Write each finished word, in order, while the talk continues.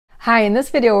Hi, in this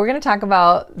video we're going to talk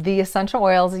about the essential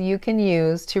oils you can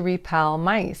use to repel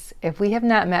mice. If we have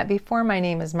not met before, my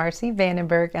name is Marcy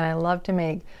Vandenberg and I love to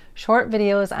make short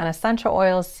videos on essential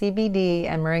oils, CBD,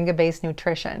 and moringa-based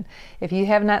nutrition. If you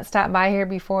have not stopped by here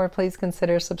before, please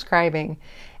consider subscribing.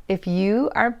 If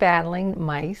you are battling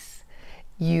mice,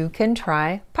 you can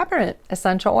try peppermint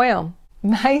essential oil.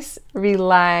 Mice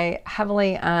rely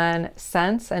heavily on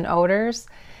scents and odors,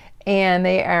 and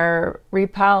they are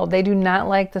repelled. They do not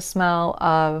like the smell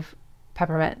of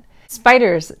peppermint.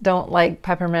 Spiders don't like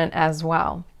peppermint as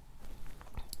well.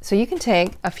 So you can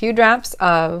take a few drops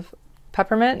of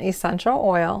peppermint essential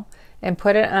oil and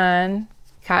put it on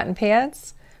cotton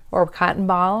pads or cotton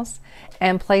balls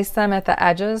and place them at the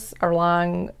edges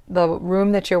along the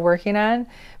room that you're working on.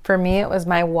 For me, it was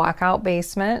my walkout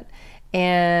basement,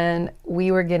 and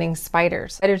we were getting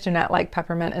spiders. Spiders do not like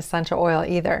peppermint essential oil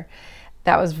either.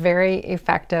 That was very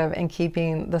effective in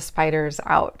keeping the spiders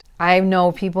out. I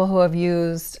know people who have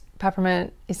used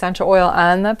peppermint essential oil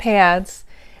on the pads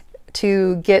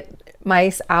to get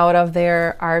mice out of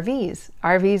their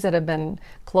RVs that have been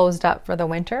closed up for the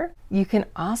winter. You can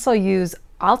also use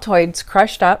Altoids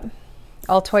crushed up,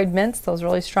 Altoid mints, those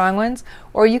really strong ones,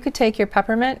 or you could take your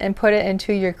peppermint and put it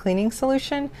into your cleaning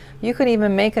solution. You could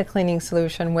even make a cleaning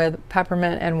solution with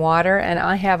peppermint and water, and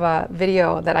I have a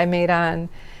video that I made on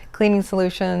cleaning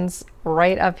solutions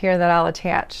right up here that I'll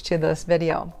attach to this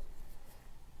video.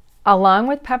 Along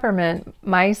with peppermint,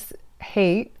 mice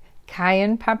hate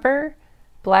cayenne pepper,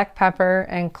 black pepper,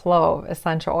 and clove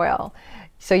essential oil.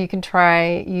 So you can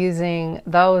try using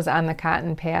those on the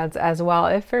cotton pads as well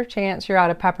if for chance you're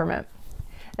out of peppermint.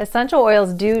 Essential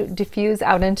oils do diffuse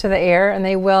out into the air and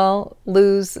they will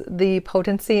lose the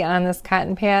potency on this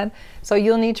cotton pad, so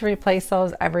you'll need to replace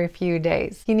those every few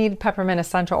days. If you need peppermint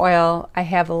essential oil, I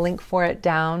have a link for it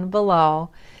down below.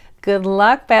 Good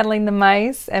luck battling the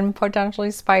mice and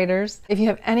potentially spiders. If you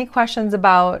have any questions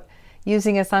about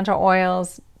using essential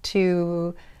oils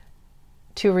to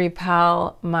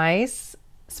repel mice,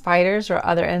 spiders, or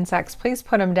other insects, please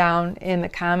put them down in the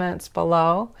comments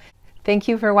below. Thank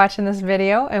you for watching this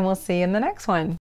video, and we'll see you in the next one.